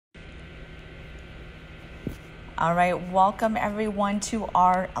All right, welcome everyone to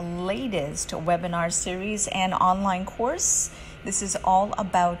our latest webinar series and online course. This is all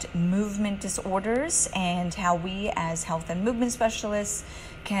about movement disorders and how we as health and movement specialists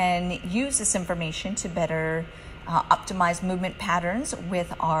can use this information to better optimize movement patterns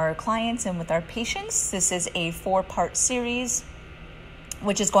with our clients and with our patients. This is a 4-part series,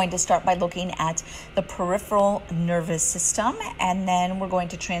 which is going to start by looking at the peripheral nervous system, and then we're going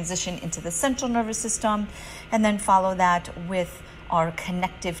to transition into the central nervous system, and then follow that with our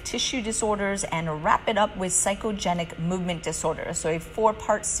connective tissue disorders and wrap it up with psychogenic movement disorders. So a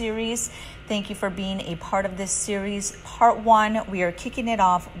 4-part series. Thank you for being a part of this series. Part 1, we are kicking it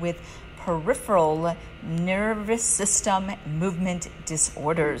off with peripheral nervous system movement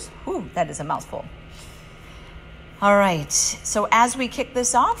disorders. Whew, that is a mouthful. All right, so as we kick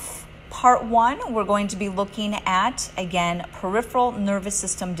this off, part 1, we're going to be looking at, again, peripheral nervous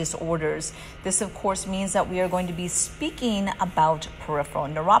system disorders. This, of course, means that we are going to be speaking about peripheral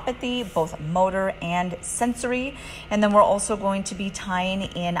neuropathy, both motor and sensory, and then we're also going to be tying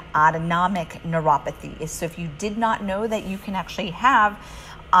in autonomic neuropathy. So if you did not know that you can actually have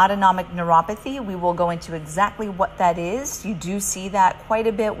autonomic neuropathy, we will go into exactly what that is. You do see that quite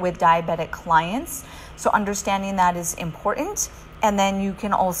a bit with diabetic clients. So understanding that is important. And then you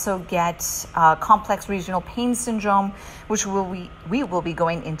can also get complex regional pain syndrome, which we will be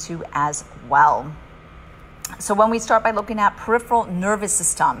going into as well. So when we start by looking at peripheral nervous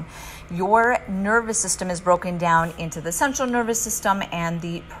system, your nervous system is broken down into the central nervous system and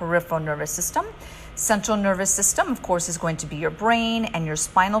the peripheral nervous system. Central nervous system, of course, is going to be your brain and your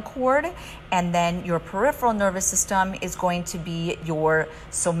spinal cord. And then your peripheral nervous system is going to be your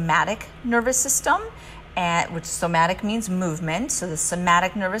somatic nervous system, which somatic means movement. So the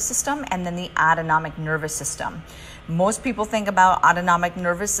somatic nervous system, and then the autonomic nervous system. Most people think about autonomic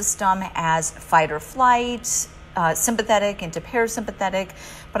nervous system as fight or flight, sympathetic into parasympathetic,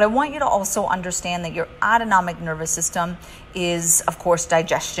 but I want you to also understand that your autonomic nervous system is, of course,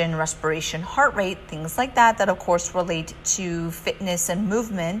 digestion, respiration, heart rate, things like that of course relate to fitness and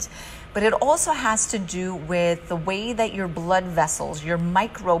movement, but it also has to do with the way that your blood vessels, your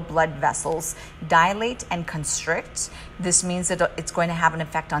micro blood vessels, dilate and constrict. This means that it's going to have an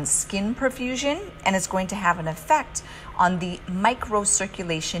effect on skin perfusion, and it's going to have an effect on the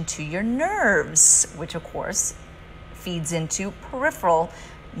microcirculation to your nerves, which of course feeds into peripheral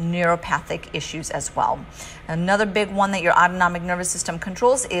neuropathic issues as well. Another big one that your autonomic nervous system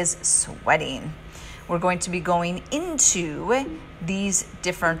controls is sweating. We're going to be going into these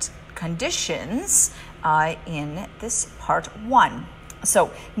different conditions in this part 1.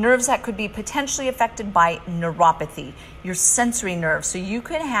 So nerves that could be potentially affected by neuropathy, your sensory nerves. So you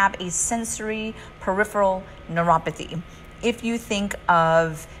could have a sensory peripheral neuropathy. If you think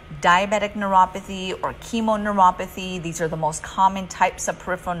of diabetic neuropathy or chemoneuropathy, these are the most common types of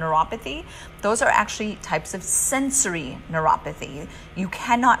peripheral neuropathy. Those are actually types of sensory neuropathy. You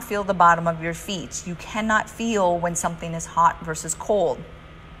cannot feel the bottom of your feet. You cannot feel when something is hot versus cold.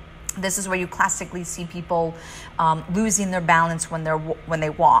 This is where you classically see people losing their balance when they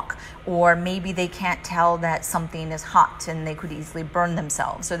walk, or maybe they can't tell that something is hot and they could easily burn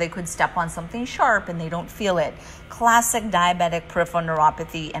themselves, or they could step on something sharp and they don't feel it. Classic diabetic peripheral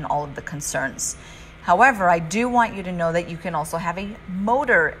neuropathy and all of the concerns. However, I do want you to know that you can also have a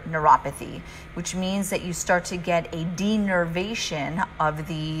motor neuropathy, which means that you start to get a denervation of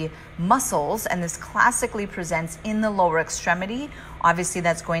the muscles, and this classically presents in the lower extremity. Obviously,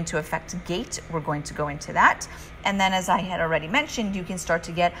 that's going to affect gait. We're going to go into that. And then, as I had already mentioned, you can start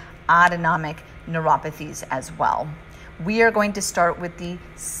to get autonomic neuropathies as well. We are going to start with the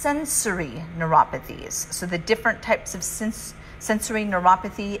sensory neuropathies. So the different types of sensory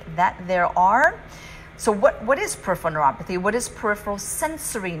neuropathy that there are. So what is peripheral neuropathy? What is peripheral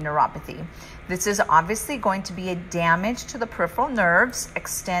sensory neuropathy? This is obviously going to be a damage to the peripheral nerves,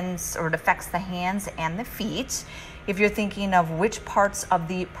 extends or it affects the hands and the feet. If you're thinking of which parts of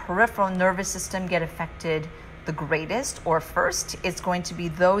the peripheral nervous system get affected the greatest or first, it's going to be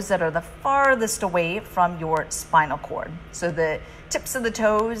those that are the farthest away from your spinal cord. So the tips of the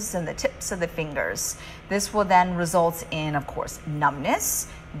toes and the tips of the fingers. This will then result in, of course, numbness,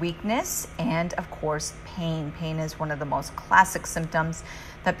 weakness, and of course, pain. Pain is one of the most classic symptoms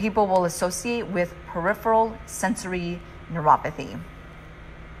that people will associate with peripheral sensory neuropathy.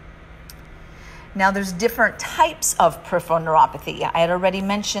 Now, there's different types of peripheral neuropathy. I had already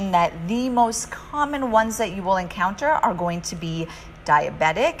mentioned that the most common ones that you will encounter are going to be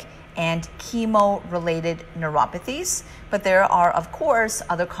diabetic and chemo-related neuropathies, but there are, of course,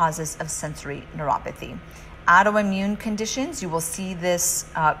 other causes of sensory neuropathy. autoimmune conditions, you will see this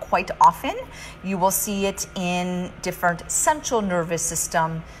quite often. You will see it in different central nervous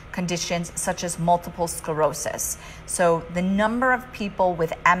system conditions such as multiple sclerosis. So the number of people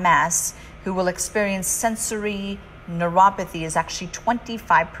with MS who will experience sensory neuropathy is actually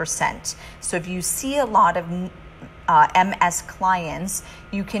 25%. So if you see a lot of MS clients,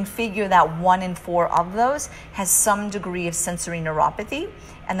 you can figure that 1 in 4 of those has some degree of sensory neuropathy.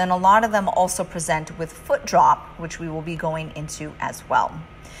 And then a lot of them also present with foot drop, which we will be going into as well.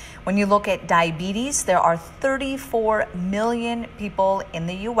 When you look at diabetes, there are 34 million people in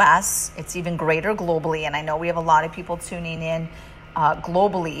the US. It's even greater globally. And I know we have a lot of people tuning in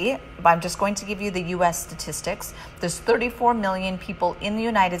globally, but I'm just going to give you the US statistics. There's 34 million people in the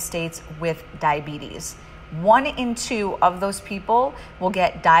United States with diabetes. 1 in 2 of those people will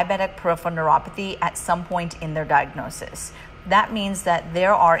get diabetic peripheral neuropathy at some point in their diagnosis. That means that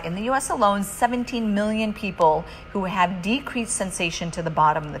there are, in the US alone, 17 million people who have decreased sensation to the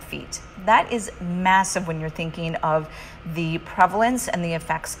bottom of the feet. That is massive when you're thinking of the prevalence and the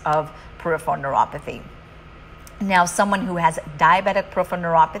effects of peripheral neuropathy. Now, someone who has diabetic peripheral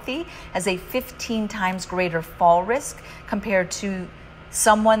neuropathy has a 15 times greater fall risk compared to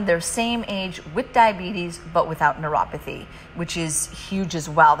someone their same age with diabetes but without neuropathy, which is huge as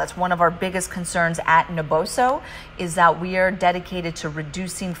well. That's one of our biggest concerns at Naboso, is that we are dedicated to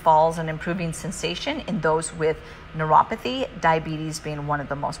reducing falls and improving sensation in those with neuropathy, diabetes being one of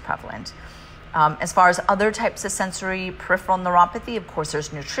the most prevalent. As far as other types of sensory peripheral neuropathy, of course,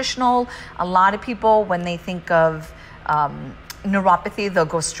 there's nutritional. A lot of people, when they think of neuropathy, they'll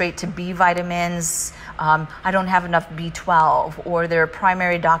go straight to B vitamins. I don't have enough B12, or their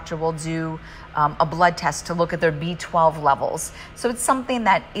primary doctor will do a blood test to look at their B12 levels. So it's something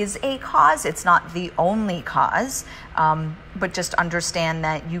that is a cause. It's not the only cause, but just understand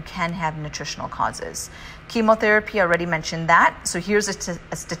that you can have nutritional causes. Chemotherapy, I already mentioned that. So here's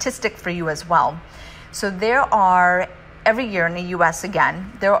a statistic for you as well. So there are, every year in the US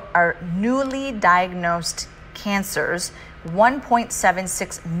again, there are newly diagnosed cancers,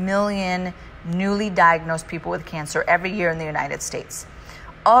 1.76 million newly diagnosed people with cancer every year in the United States.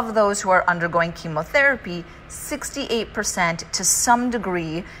 Of those who are undergoing chemotherapy, 68% to some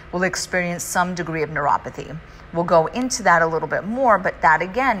degree will experience some degree of neuropathy. We'll go into that a little bit more, but that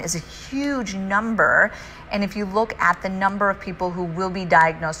again is a huge number. And if you look at the number of people who will be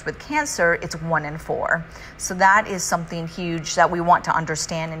diagnosed with cancer, it's 1 in 4. So that is something huge that we want to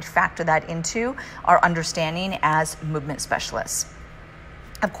understand and factor that into our understanding as movement specialists.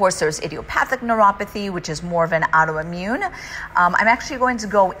 Of course, there's idiopathic neuropathy, which is more of an autoimmune. I'm actually going to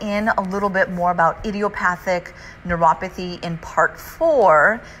go in a little bit more about idiopathic neuropathy in part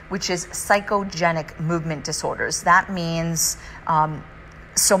 4, which is psychogenic movement disorders. That means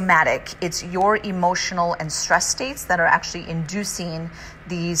somatic. It's your emotional and stress states that are actually inducing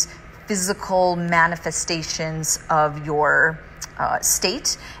these physical manifestations of your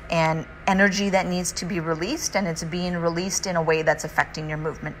state and energy that needs to be released, and it's being released in a way that's affecting your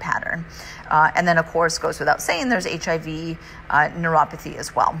movement pattern. And then, of course, goes without saying, there's HIV neuropathy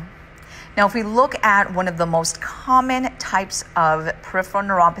as well. Now, if we look at one of the most common types of peripheral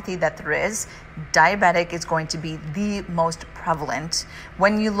neuropathy that there is, diabetic is going to be the most prevalent.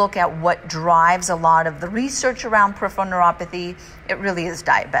 When you look at what drives a lot of the research around peripheral neuropathy, it really is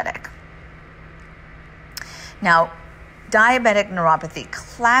diabetic. Now, diabetic neuropathy,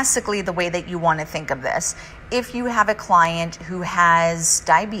 classically the way that you want to think of this, if you have a client who has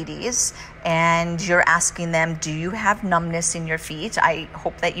diabetes and you're asking them, do you have numbness in your feet? I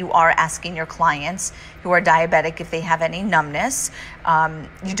hope that you are asking your clients who are diabetic if they have any numbness.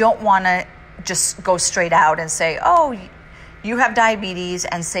 You don't want to just go straight out and say, oh, you have diabetes,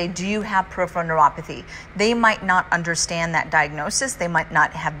 and say, do you have peripheral neuropathy? They might not understand that diagnosis. They might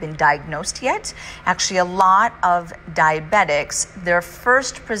not have been diagnosed yet. Actually, a lot of diabetics, their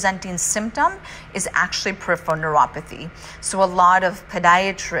first presenting symptom is actually peripheral neuropathy. So a lot of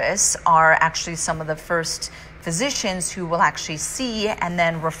podiatrists are actually some of the first physicians who will actually see and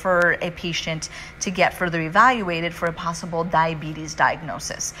then refer a patient to get further evaluated for a possible diabetes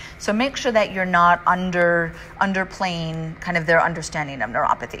diagnosis. So make sure that you're not underplaying kind of their understanding of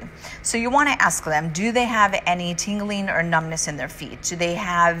neuropathy. So you want to ask them, do they have any tingling or numbness in their feet? Do they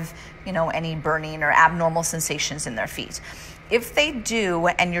have, any burning or abnormal sensations in their feet? If they do,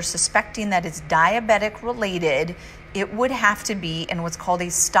 and you're suspecting that it's diabetic related, it would have to be in what's called a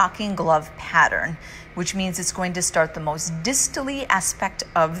stocking glove pattern, which means it's going to start the most distally aspect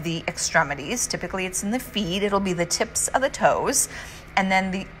of the extremities. Typically it's in the feet, it'll be the tips of the toes. And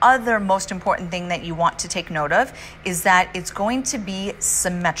then the other most important thing that you want to take note of is that it's going to be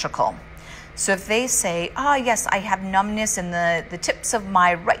symmetrical. So if they say, oh yes, I have numbness in the tips of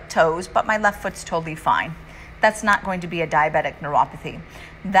my right toes, but my left foot's totally fine, that's not going to be a diabetic neuropathy.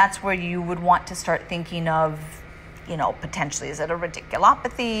 That's where you would want to start thinking of, potentially, is it a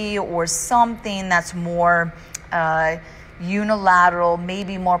radiculopathy or something that's more unilateral,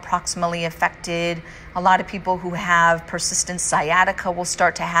 maybe more proximally affected. A lot of people who have persistent sciatica will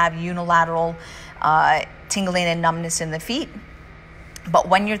start to have unilateral tingling and numbness in the feet. But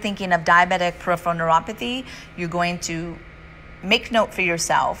when you're thinking of diabetic peripheral neuropathy, you're going to make note for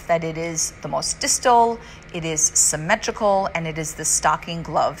yourself that it is the most distal, it is symmetrical, and it is the stocking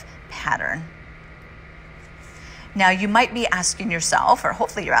glove pattern. Now, you might be asking yourself, or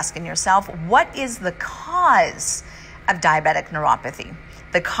hopefully you're asking yourself, what is the cause of diabetic neuropathy?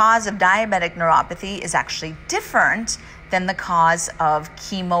 The cause of diabetic neuropathy is actually different than the cause of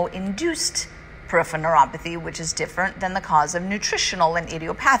chemo-induced peripheral neuropathy, which is different than the cause of nutritional and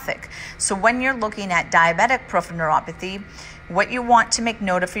idiopathic. So when you're looking at diabetic peripheral neuropathy, what you want to make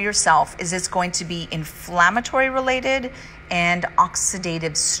note of for yourself is it's going to be inflammatory related and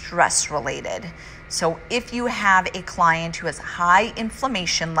oxidative stress related. So if you have a client who has high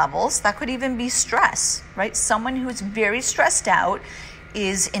inflammation levels, that could even be stress, right? Someone who's very stressed out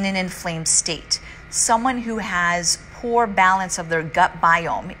is in an inflamed state. Someone who has poor balance of their gut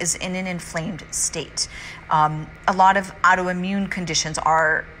biome is in an inflamed state. A lot of autoimmune conditions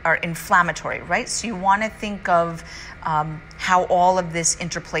are inflammatory, right? So you want to think of how all of this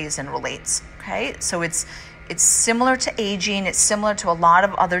interplays and relates, okay? So it's similar to aging, it's similar to a lot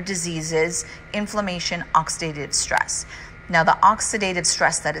of other diseases, inflammation, oxidative stress. Now, the oxidative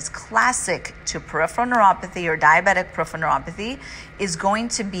stress that is classic to peripheral neuropathy or diabetic peripheral neuropathy is going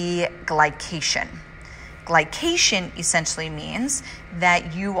to be glycation. Glycation essentially means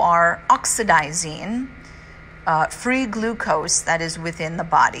that you are oxidizing free glucose that is within the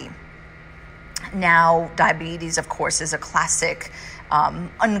body. Now, diabetes, of course, is a classic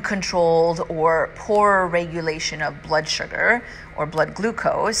uncontrolled or poor regulation of blood sugar or blood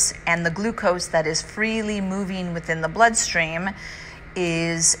glucose, and the glucose that is freely moving within the bloodstream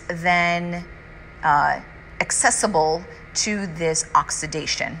is then accessible to this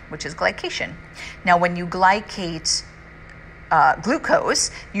oxidation, which is glycation. Now, when you glycate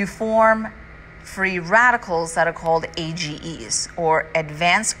glucose, you form free radicals that are called AGEs, or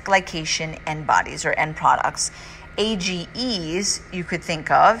advanced glycation end bodies or end products. AGEs you could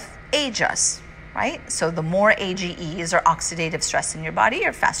think of age us, right? So the more AGEs or oxidative stress in your body,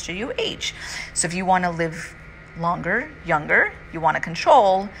 the faster you age. So if you want to live longer, younger, you want to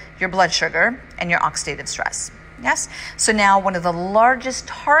control your blood sugar and your oxidative stress. Yes? So now one of the largest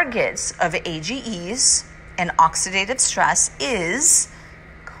targets of AGEs and oxidative stress is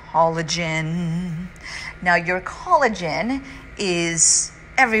collagen. Now, your collagen is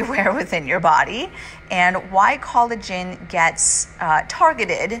everywhere within your body, and why collagen gets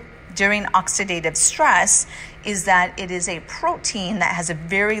targeted during oxidative stress is that it is a protein that has a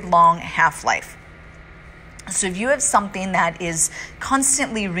very long half-life. So if you have something that is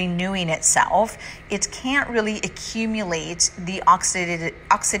constantly renewing itself, it can't really accumulate the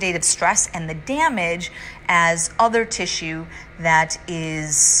oxidative stress and the damage as other tissue that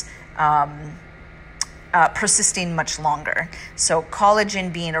is persisting much longer. So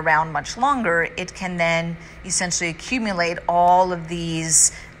collagen being around much longer, it can then essentially accumulate all of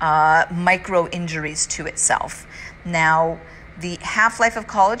these micro injuries to itself. Now, the half-life of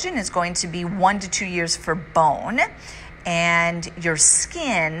collagen is going to be 1 to 2 years for bone, and your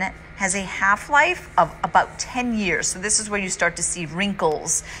skin has a half-life of about 10 years. So this is where you start to see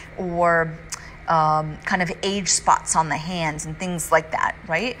wrinkles or kind of age spots on the hands and things like that,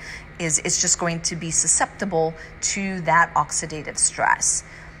 right? It's just going to be susceptible to that oxidative stress.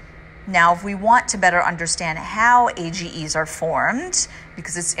 Now, if we want to better understand how AGEs are formed,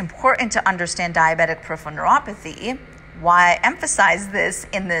 because it's important to understand diabetic peripheral neuropathy, why I emphasize this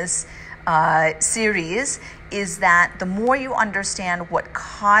in this series is that the more you understand what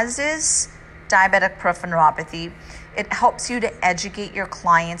causes diabetic peripheral neuropathy, it helps you to educate your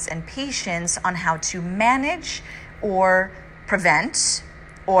clients and patients on how to manage or prevent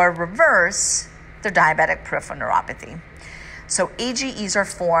or reverse their diabetic peripheral neuropathy. So AGEs are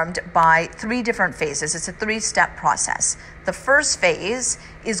formed by 3 different phases. It's a 3-step process. The first phase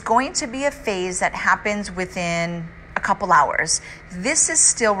is going to be a phase that happens within a couple hours. This is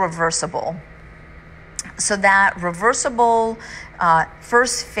still reversible. So that reversible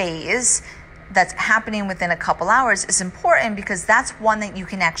first phase that's happening within a couple hours is important because that's one that you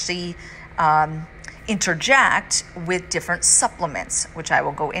can actually interject with different supplements, which I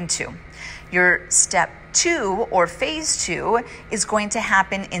will go into. Your step 2 or phase 2 is going to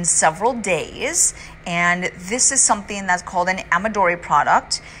happen in several days, and this is something that's called an Amadori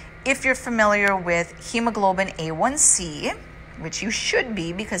product. If you're familiar with hemoglobin A1C, which you should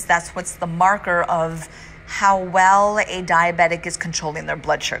be because that's what's the marker of how well a diabetic is controlling their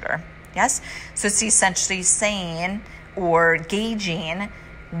blood sugar. Yes? So it's essentially saying or gauging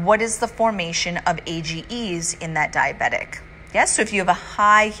what is the formation of AGEs in that diabetic. Yes, so if you have a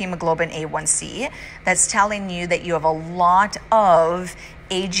high hemoglobin A1C, that's telling you that you have a lot of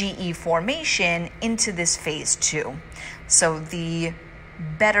AGE formation into this phase 2. So the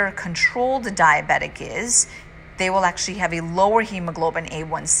better controlled diabetic is, they will actually have a lower hemoglobin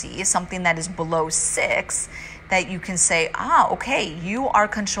A1C, something that is below 6, that you can say, okay, you are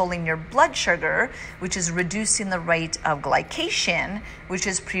controlling your blood sugar, which is reducing the rate of glycation, which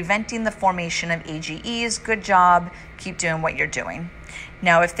is preventing the formation of AGEs. Good job. Keep doing what you're doing.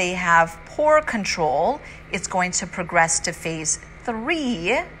 Now, if they have poor control, it's going to progress to phase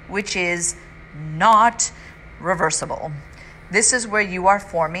 3, which is not reversible. This is where you are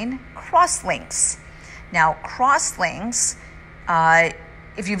forming crosslinks. Now, crosslinks,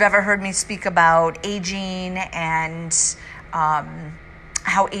 if you've ever heard me speak about aging and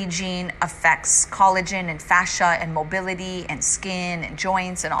how aging affects collagen and fascia and mobility and skin and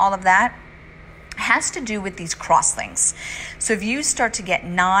joints and all of that, has to do with these crosslinks. So if you start to get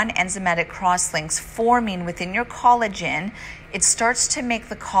non-enzymatic crosslinks forming within your collagen, it starts to make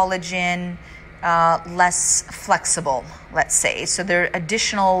the collagen less flexible, let's say. So there are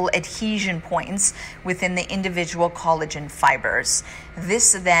additional adhesion points within the individual collagen fibers.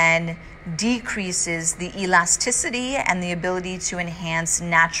 This then decreases the elasticity and the ability to enhance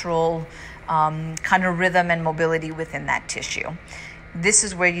natural kind of rhythm and mobility within that tissue. This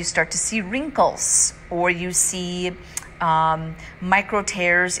is where you start to see wrinkles, or you see micro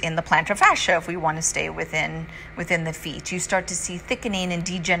tears in the plantar fascia, if we want to stay within the feet. You start to see thickening and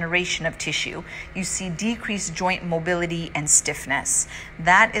degeneration of tissue. You see decreased joint mobility and stiffness.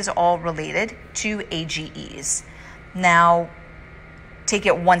 That is all related to AGEs. Now, take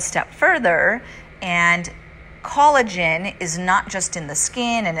it one step further, and collagen is not just in the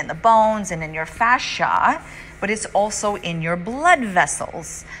skin and in the bones and in your fascia, but it's also in your blood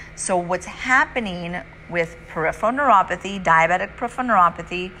vessels. So what's happening with peripheral neuropathy, diabetic peripheral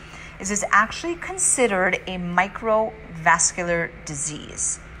neuropathy, is it's actually considered a microvascular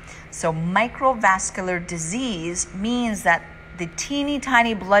disease. So microvascular disease means that the teeny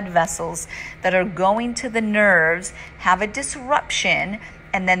tiny blood vessels that are going to the nerves have a disruption,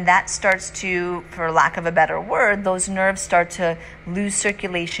 and then that starts to, for lack of a better word, those nerves start to lose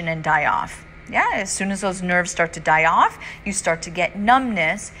circulation and die off. Yeah, as soon as those nerves start to die off, you start to get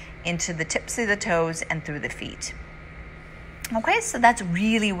numbness into the tips of the toes and through the feet. Okay, so that's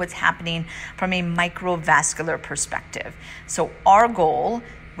really what's happening from a microvascular perspective. So our goal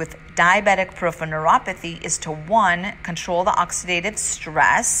with diabetic peripheral neuropathy is to, 1, control the oxidative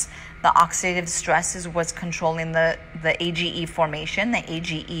stress. The oxidative stress is what's controlling the AGE formation. The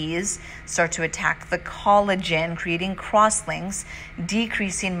AGEs start to attack the collagen, creating crosslinks,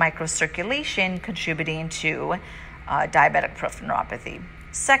 decreasing microcirculation, contributing to diabetic peripheral neuropathy.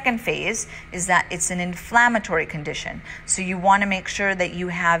 Second phase is that it's an inflammatory condition. So you want to make sure that you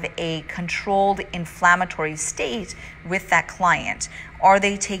have a controlled inflammatory state with that client. Are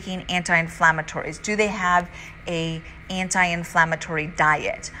they taking anti-inflammatories? Do they have an anti-inflammatory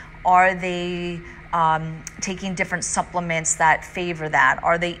diet? Are they taking different supplements that favor that?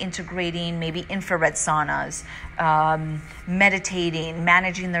 Are they integrating maybe infrared saunas, meditating,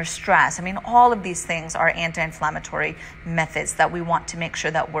 managing their stress? I mean, all of these things are anti-inflammatory methods that we want to make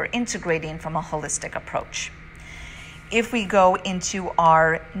sure that we're integrating from a holistic approach. If we go into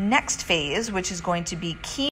our next phase, which is going to be key